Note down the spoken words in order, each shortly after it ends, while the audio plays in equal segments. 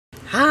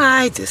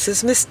Hi, this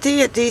is Miss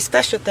D at These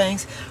Special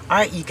Things.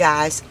 Alright, you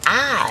guys,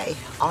 I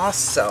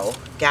also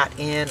got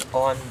in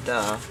on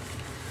the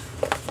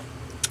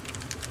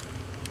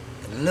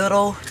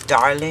Little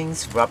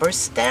Darlings rubber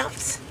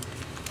stamps.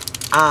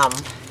 I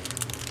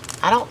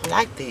don't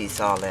like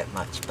these all that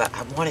much, but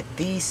I wanted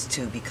these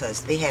two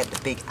because they had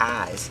the big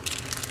eyes.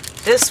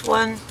 This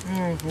one,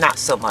 not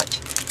so much.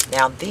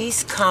 Now,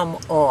 these come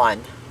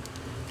on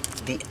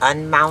the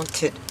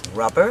unmounted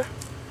rubber.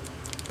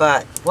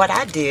 But what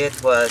I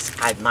did was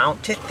I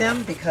mounted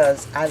them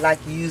because I like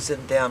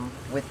using them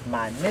with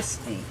my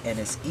Misty, and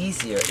it's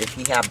easier if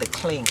you have the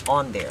cling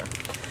on there.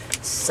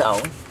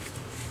 So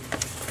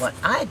what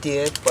I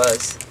did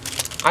was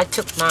I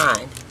took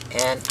mine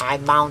and I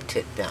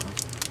mounted them.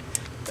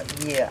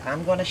 But yeah,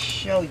 I'm going to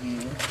show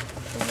you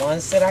the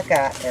ones that I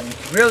got. And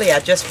really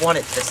I just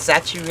wanted the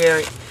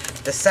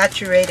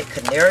saturated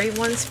canary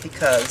ones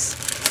because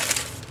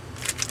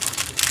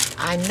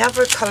I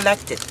never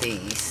collected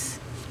these.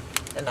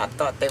 And I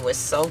thought they were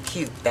so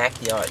cute.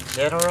 Backyard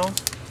General.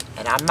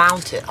 And I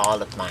mounted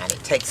all of mine.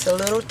 It takes a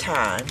little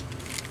time.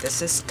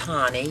 This is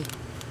Tawny.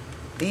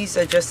 These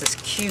are just as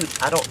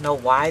cute. I don't know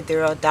why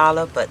they're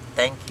 $1, but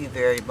thank you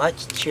very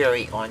much.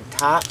 Cherry on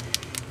top.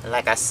 And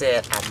like I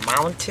said, I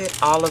mounted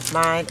all of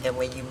mine. And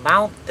when you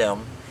mount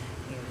them,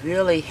 you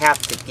really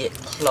have to get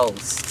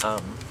close.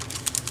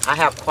 I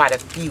have quite a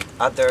few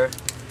other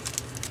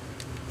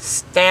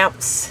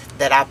stamps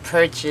that I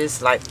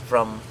purchased, like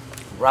from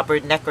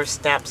Rubbernecker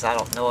stamps. I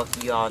don't know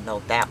if you all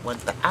know that one,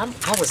 but I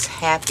was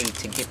happy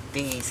to get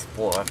these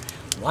for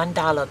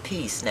 $1 a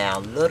piece. Now,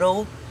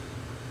 Little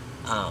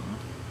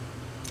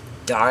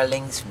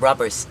Darlings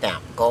rubber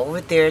stamp. Go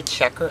over there,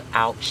 check her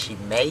out. She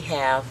may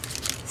have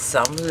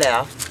some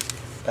left,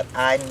 but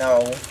I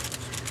know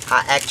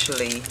I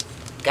actually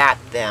got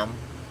them,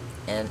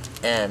 and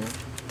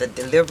the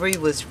delivery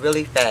was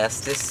really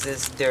fast.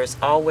 There's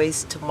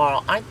always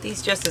tomorrow. Aren't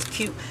these just as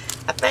cute?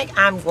 I think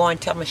I'm going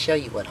to show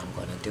you what I'm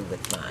going to do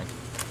with mine.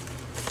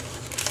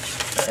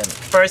 And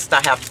first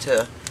I have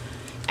to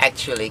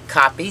actually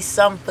copy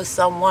some for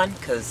someone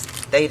because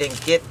they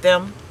didn't get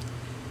them.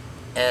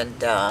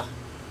 And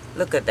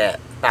look at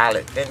that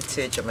Violet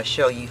Vintage. I'm going to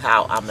show you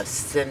how I'm going to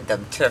send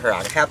them to her.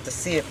 I have to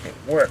see if it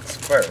works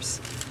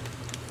first.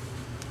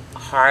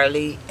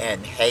 Harley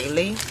and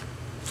Haley.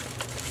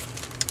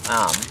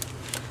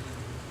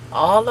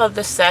 All of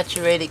the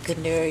saturated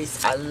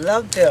canaries, I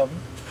love them.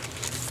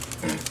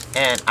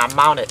 And I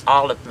mounted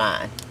all of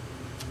mine.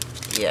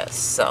 Yes,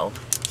 so.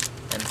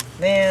 And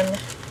then,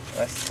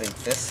 let's see,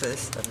 this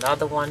is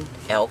another one,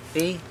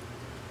 Elfie.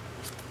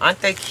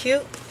 Aren't they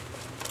cute?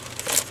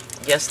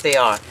 Yes, they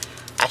are.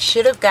 I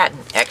should have gotten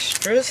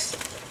extras,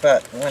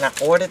 but when I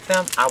ordered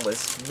them, I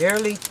was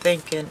merely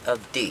thinking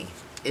of D.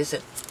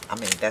 I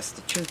mean, that's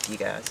the truth, you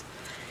guys.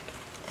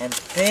 And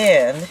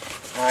then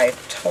I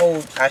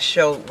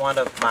showed one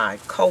of my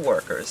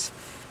coworkers,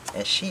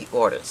 and she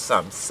ordered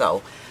some,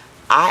 so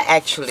I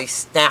actually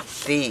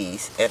stamped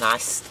these, and I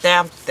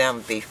stamped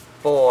them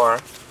before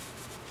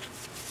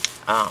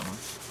I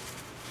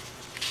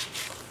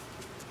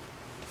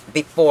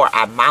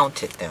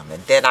mounted them.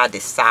 And then I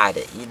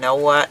decided, you know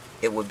what,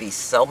 it would be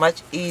so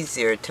much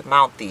easier to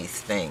mount these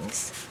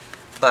things.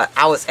 But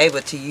I was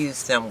able to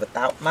use them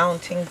without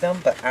mounting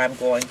them, but I'm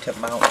going to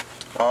mount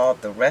all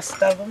the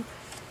rest of them.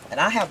 And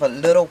I have a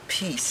little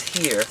piece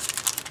here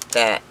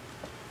that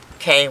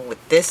came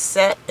with this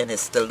set, and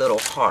it's the little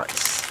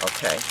hearts,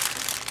 okay?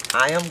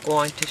 I am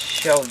going to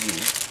show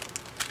you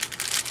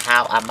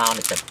how I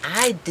mounted them.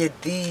 I did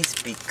these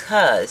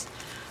because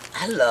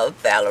I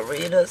love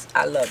ballerinas.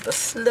 I love the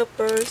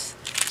slippers.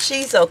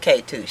 She's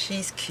okay too.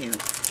 She's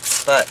cute.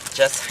 But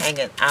just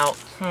hanging out,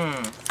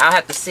 I'll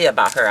have to see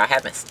about her. I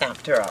haven't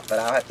stamped her up, but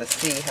I'll have to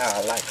see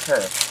how I like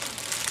her.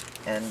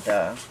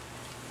 And,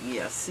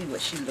 yeah, see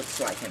what she looks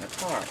like in a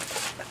card.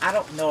 But I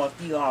don't know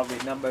if you all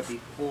remember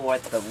before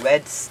the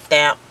red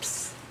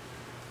stamps.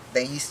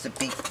 They used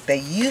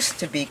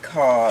to be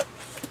called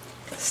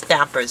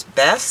Stampers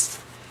Best,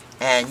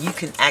 and you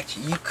could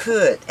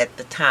at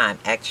the time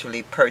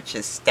actually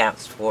purchase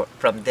stamps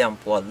from them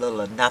for a little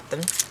or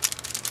nothing.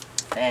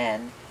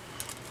 And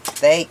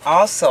they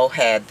also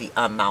had the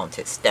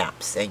unmounted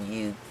stamps, and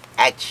you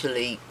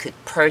actually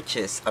could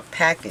purchase a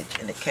package,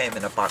 and it came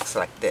in a box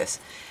like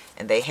this.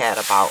 And they had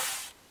about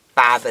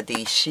 5 of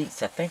these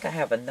sheets. I think I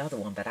have another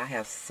one, but I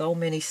have so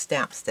many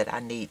stamps that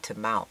I need to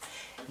mount.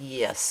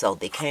 Yeah, so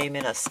they came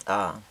in a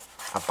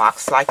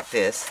box like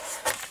this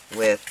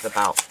with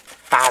about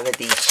 5 of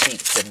these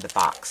sheets in the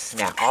box.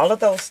 Now, all of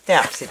those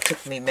stamps, it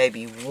took me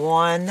maybe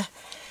one,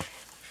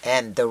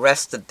 and the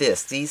rest of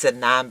this. These are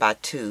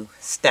 9x2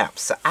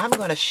 stamps. So I'm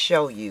going to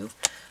show you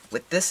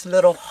with this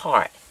little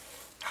heart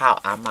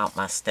how I mount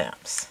my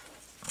stamps.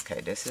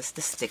 Okay, this is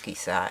the sticky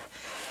side.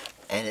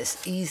 And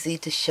it's easy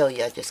to show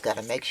you. I just got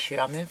to make sure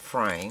I'm in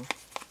frame.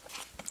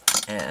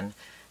 And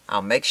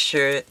I'll make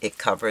sure it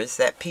covers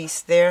that piece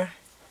there.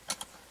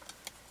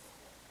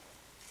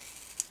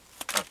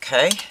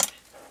 Okay.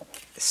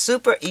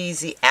 Super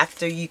easy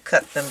after you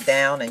cut them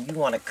down, and you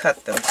want to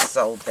cut them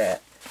so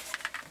that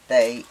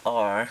they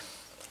are,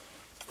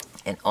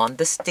 and on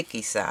the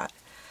sticky side,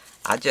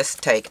 I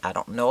just take, I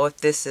don't know if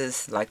this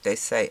is, like they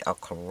say, a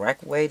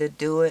correct way to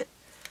do it,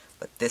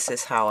 but this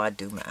is how I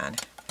do mine.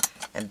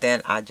 And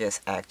then I just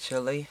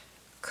actually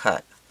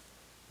cut.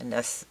 And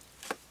that's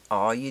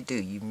all you do.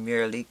 You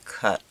merely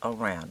cut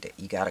around it.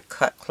 You got to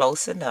cut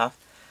close enough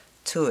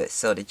to it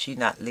so that you're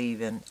not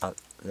leaving a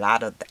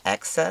lot of the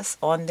excess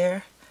on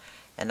there.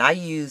 And I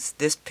use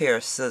this pair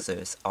of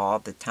scissors all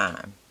the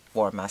time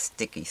for my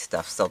sticky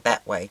stuff. So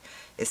that way,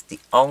 it's the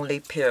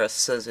only pair of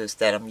scissors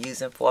that I'm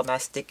using for my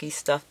sticky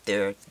stuff.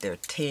 They're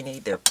teeny,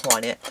 they're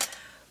pointed.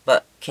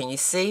 But can you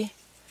see?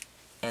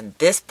 And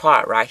this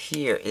part right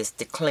here is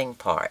the cling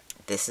part.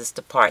 This is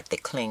the part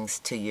that clings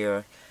to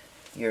your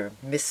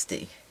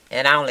Misty.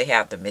 And I only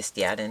have the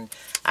Misty. I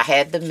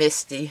had the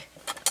Misty.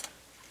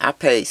 I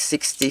paid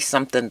 $60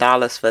 something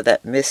for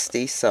that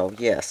Misty. So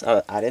yes,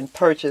 I didn't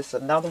purchase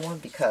another one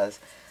because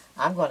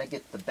I'm going to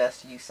get the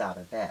best use out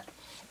of that.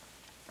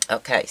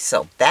 Okay,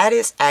 so that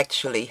is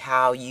actually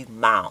how you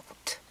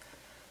mount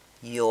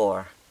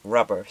your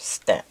rubber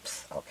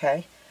stamps.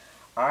 Okay.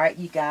 All right,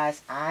 you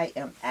guys, I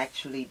am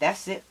actually,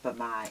 that's it for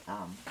my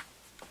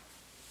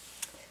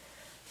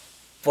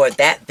for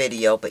that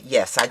video. But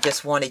yes, I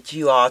just wanted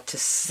you all to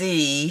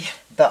see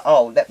the,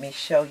 oh, let me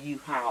show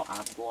you how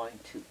I'm going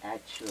to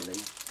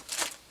actually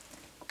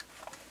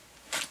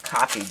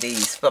copy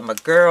these from a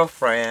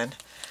girlfriend.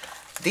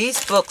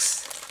 These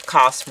books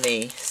cost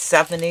me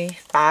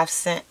 75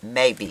 cents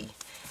maybe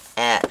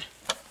at,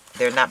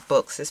 they're not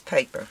books, it's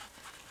paper,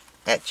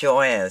 at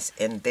Joann's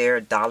in their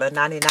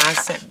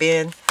 $1.99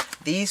 bin.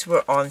 These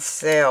were on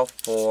sale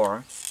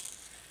for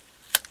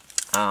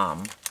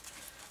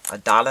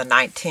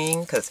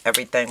 $1.19 because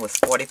everything was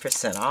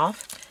 40%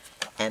 off.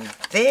 And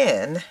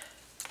then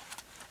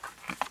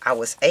I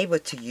was able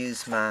to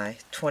use my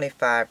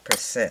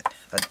 25%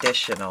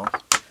 additional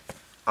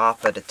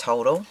off of the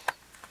total.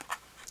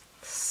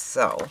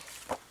 So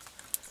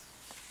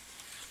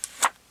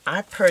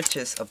I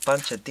purchased a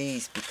bunch of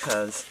these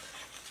because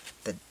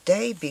the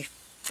day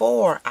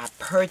before I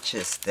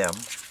purchased them,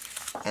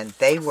 and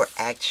they were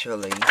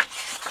actually,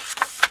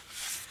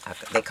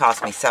 they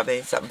cost me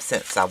 70-something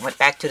cents. So I went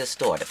back to the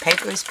store. The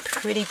paper is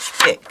pretty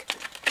thick.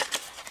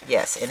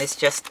 Yes, and it's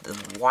just the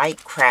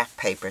white craft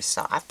paper.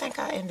 So I think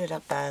I ended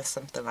up buying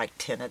something like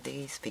 10 of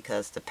these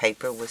because the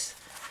paper was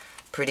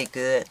pretty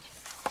good.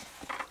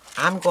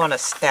 I'm going to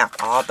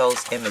stamp all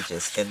those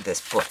images in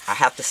this book. I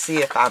have to see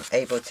if I'm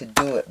able to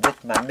do it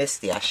with my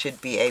Misty. I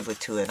should be able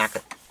to, and I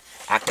could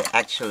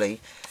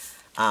actually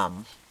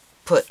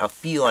put a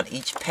few on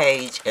each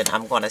page, and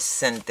I'm going to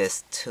send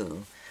this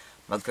to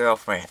my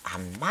girlfriend.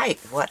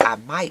 What I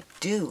might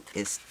do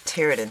is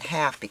tear it in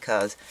half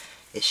because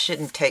it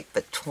shouldn't take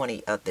but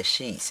 20 of the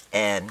sheets,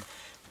 and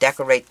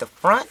decorate the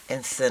front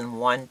and send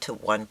one to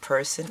one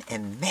person.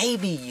 And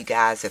maybe, you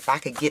guys, if I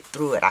could get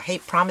through it. I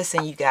hate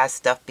promising you guys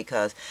stuff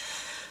because,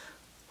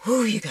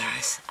 whoo, you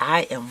guys,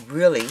 I am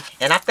really,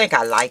 and I think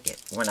I like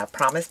it when I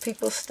promise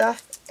people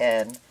stuff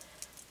and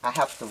I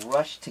have to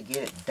rush to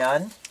get it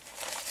done.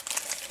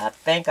 I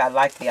think I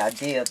like the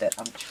idea that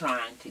I'm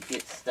trying to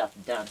get stuff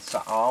done,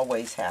 so I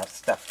always have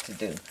stuff to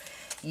do.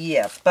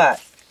 Yeah, but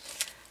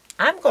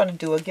I'm going to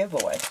do a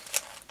giveaway.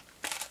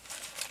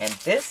 And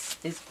this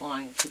is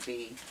going to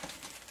be,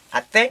 I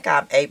think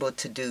I'm able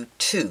to do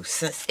 2.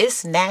 Since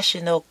it's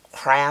National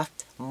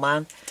Craft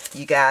Month,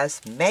 you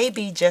guys,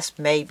 maybe, just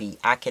maybe,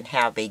 I can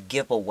have a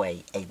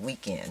giveaway a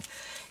weekend.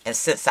 And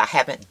since I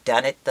haven't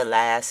done it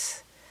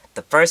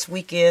the first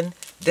weekend,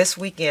 this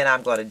weekend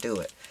I'm going to do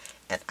it.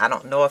 And I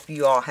don't know if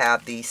you all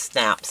have these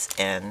stamps.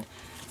 And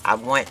I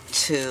went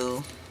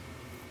to,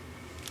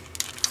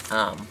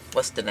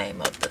 what's the name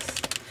of this?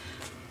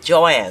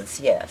 Joann's,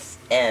 yes.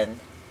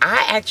 And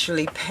I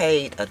actually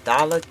paid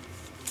 $1.26,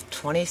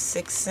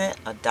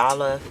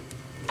 $1.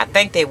 I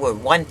think they were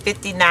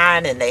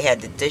 $1.59, and they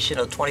had the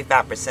additional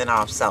 25%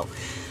 off. So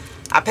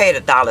I paid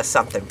 $1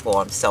 something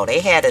for them. So they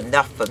had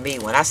enough for me.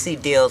 When I see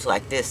deals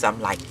like this, I'm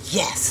like,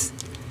 yes.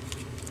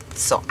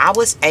 So I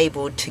was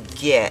able to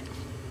get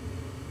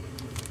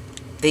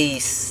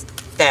these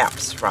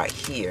stamps right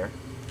here.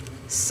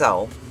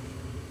 So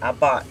I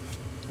bought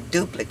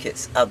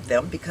duplicates of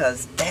them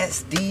because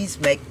these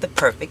make the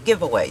perfect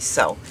giveaway.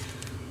 So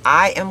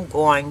I am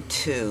going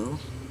to,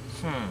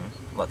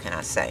 what can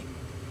I say?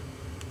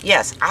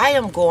 Yes, I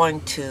am going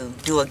to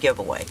do a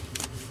giveaway.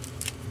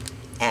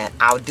 And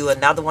I'll do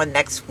another one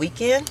next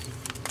weekend.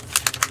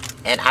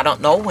 And I don't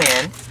know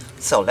when.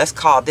 So let's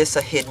call this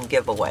a hidden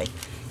giveaway.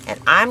 And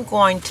I'm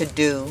going to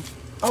do,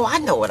 oh, I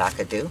know what I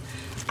could do.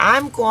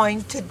 I'm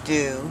going to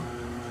do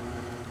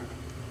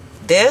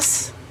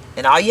this.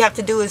 And all you have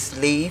to do is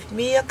leave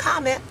me a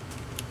comment.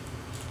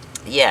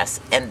 Yes,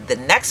 and the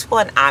next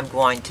one I'm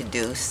going to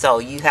do, so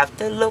you have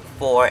to look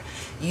for it.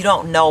 You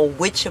don't know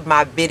which of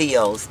my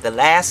videos, the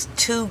last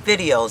 2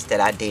 videos that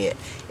I did.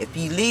 If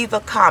you leave a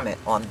comment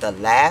on the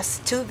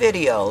last 2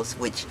 videos,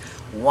 which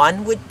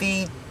one would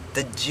be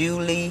the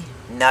Julie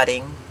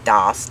Nutting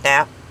doll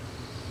stamp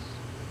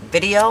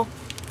video,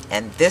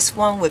 And this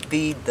one would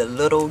be the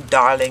Little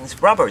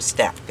Darlings rubber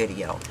stamp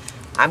video.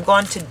 I'm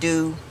going to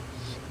do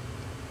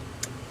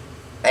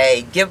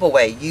a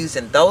giveaway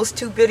using those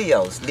 2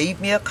 videos.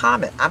 Leave me a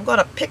comment. I'm going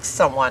to pick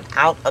someone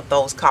out of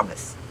those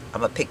comments.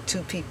 I'm going to pick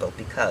 2 people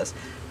because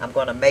I'm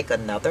going to make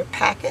another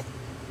packet.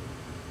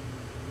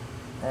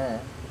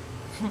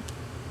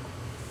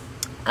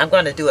 I'm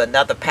going to do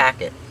another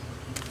packet.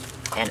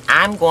 And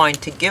I'm going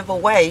to give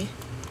away,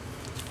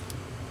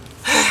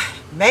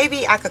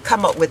 maybe I could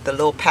come up with the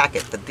little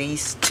packet for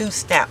these 2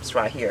 stamps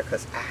right here,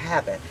 because I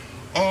haven't.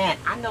 And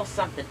I know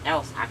something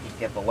else I can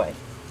give away.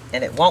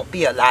 And it won't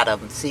be a lot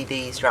of them. See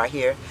these right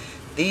here?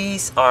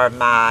 These are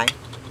my,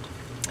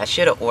 I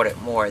should have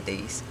ordered more of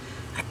these.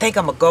 I think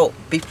I'm going to go,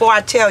 before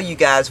I tell you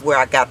guys where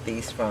I got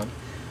these from,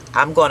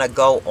 I'm going to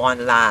go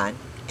online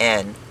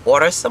and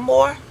order some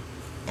more.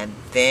 And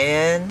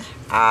then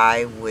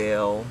I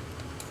will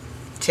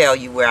tell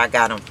you where I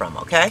got them from,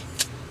 okay?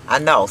 I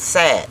know,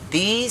 sad.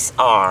 These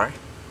are,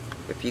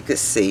 if you could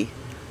see,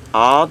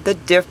 all the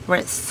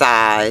different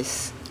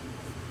size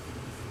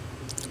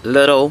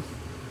little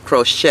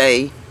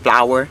crochet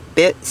flower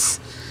bits.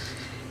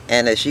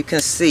 And as you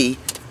can see,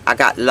 I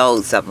got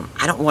loads of them.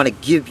 I don't want to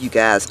give you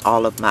guys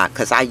all of mine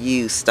because I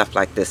use stuff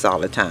like this all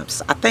the time.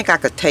 So I think I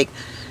could take,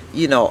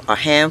 you know, a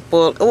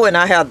handful. Oh, and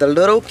I have the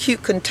little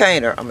cute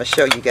container. I'm going to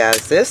show you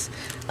guys this.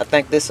 I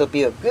think this will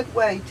be a good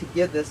way to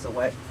give this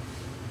away.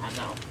 I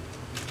know.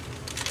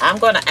 I'm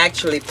going to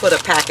actually put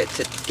a packet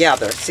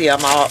together. See,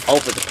 I'm all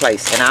over the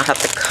place. And I'll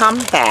have to come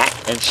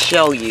back and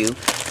show you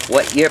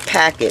what your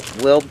packet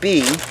will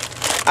be.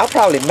 I'll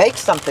probably make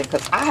something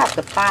because I have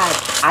to find,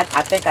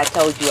 I think I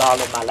told you all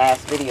in my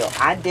last video,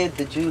 I did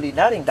the Julie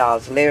Nutting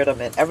dolls, layered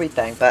them and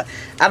everything, but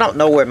I don't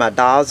know where my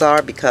dolls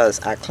are because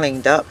I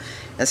cleaned up.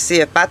 And see,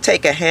 if I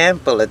take a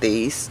handful of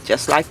these,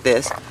 just like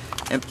this,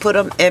 and put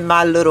them in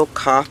my little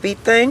coffee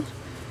thing,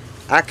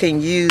 I can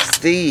use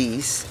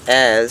these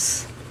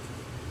as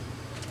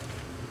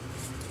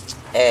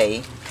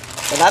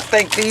and I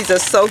think these are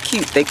so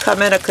cute. They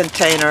come in a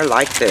container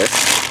like this.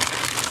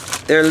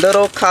 They're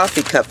little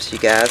coffee cups, you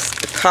guys.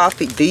 The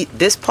coffee,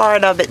 this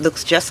part of it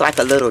looks just like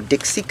a little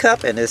Dixie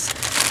cup, and it's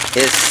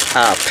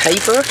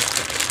paper.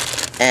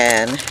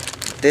 And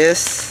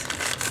this,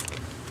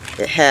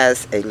 it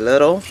has a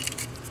little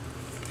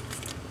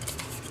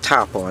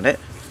top on it,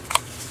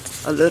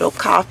 a little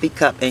coffee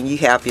cup, and you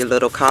have your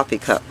little coffee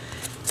cup.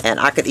 And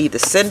I could either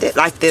send it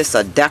like this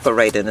or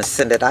decorate it and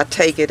send it. I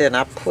take it and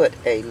I put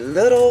a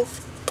little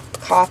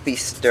coffee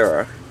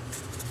stirrer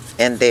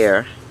in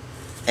there.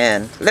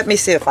 And let me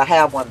see if I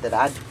have one that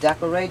I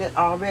decorated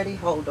already.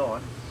 Hold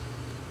on.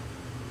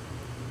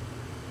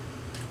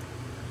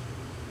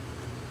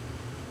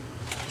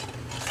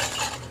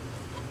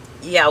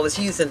 Yeah, I was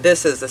using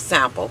this as a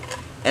sample.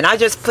 And I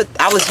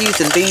was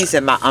using these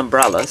in my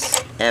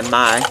umbrellas and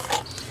my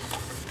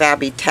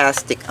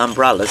Fabutastic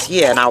umbrellas.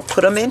 Yeah, and I'll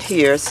put them in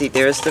here. See,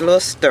 there's the little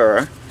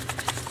stirrer.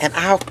 And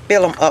I'll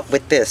fill them up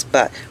with this.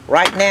 But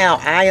right now,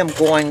 I am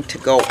going to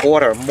go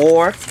order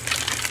more.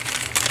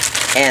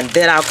 And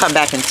then I'll come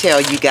back and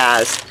tell you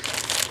guys.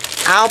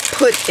 I'll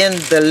put in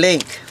the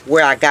link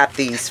where I got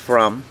these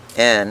from.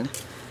 And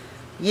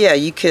yeah,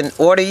 you can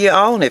order your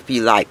own if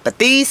you like. But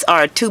these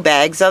are 2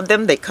 bags of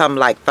them. They come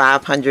like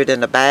 500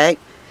 in a bag.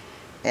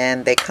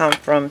 And they come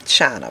from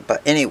China.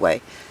 But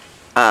anyway,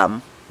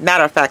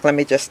 matter of fact, let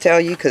me just tell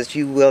you, because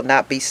you will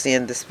not be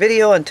seeing this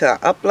video until I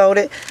upload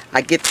it.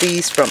 I get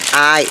these from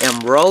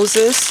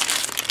Iamroses.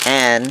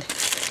 And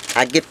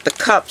I get the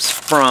cups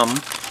from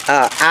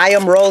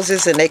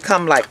Iamroses, and they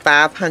come like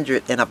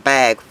 500 in a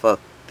bag for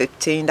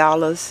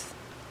 $15.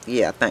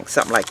 Yeah, I think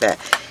something like that.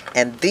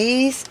 And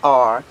these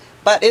are,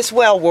 but it's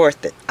well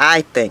worth it.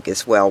 I think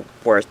it's well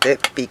worth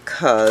it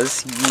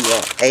because you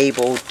are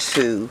able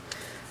to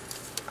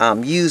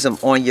use them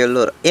on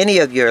your any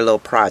of your little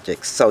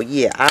projects. So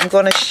yeah, I'm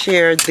going to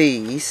share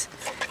these,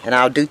 and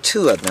I'll do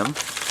 2 of them.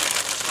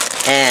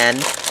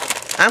 And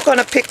I'm going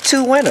to pick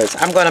 2 winners.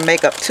 I'm going to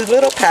make up 2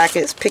 little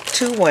packets, pick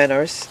 2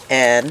 winners,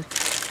 and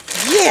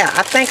yeah,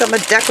 I think I'm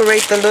going to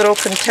decorate the little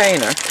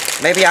container.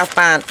 Maybe I'll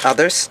find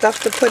other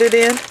stuff to put it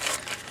in.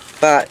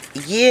 But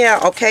yeah,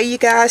 okay, you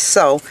guys.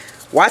 So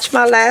watch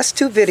my last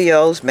 2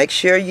 videos. Make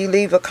sure you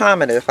leave a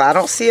comment. If I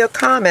don't see a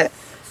comment,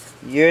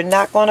 you're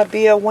not going to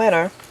be a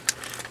winner.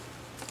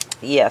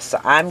 Yeah, so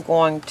I'm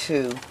going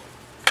to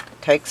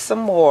take some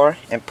more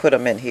and put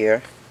them in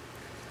here.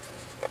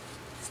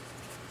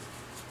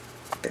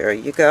 There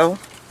you go.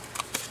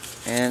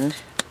 And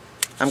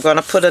I'm going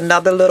to put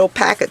another little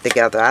packet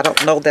together. I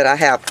don't know that I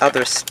have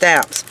other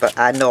stamps, but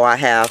I know I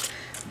have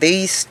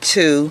these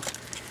 2.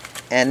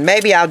 And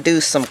maybe I'll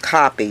do some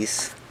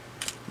copies.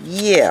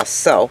 Yeah,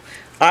 so,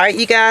 alright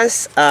you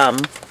guys.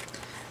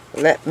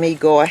 Let me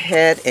go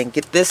ahead and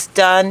get this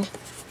done.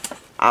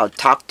 I'll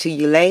talk to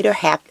you later.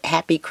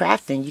 Happy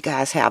crafting. You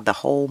guys have the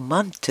whole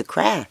month to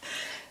craft.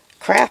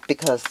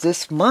 Because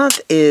this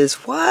month is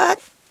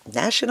what?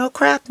 National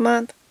Craft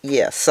Month.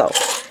 Yeah, so,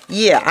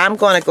 yeah, I'm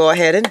going to go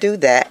ahead and do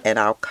that. And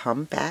I'll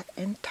come back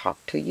and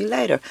talk to you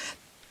later.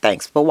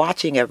 Thanks for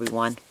watching,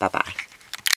 everyone. Bye-bye.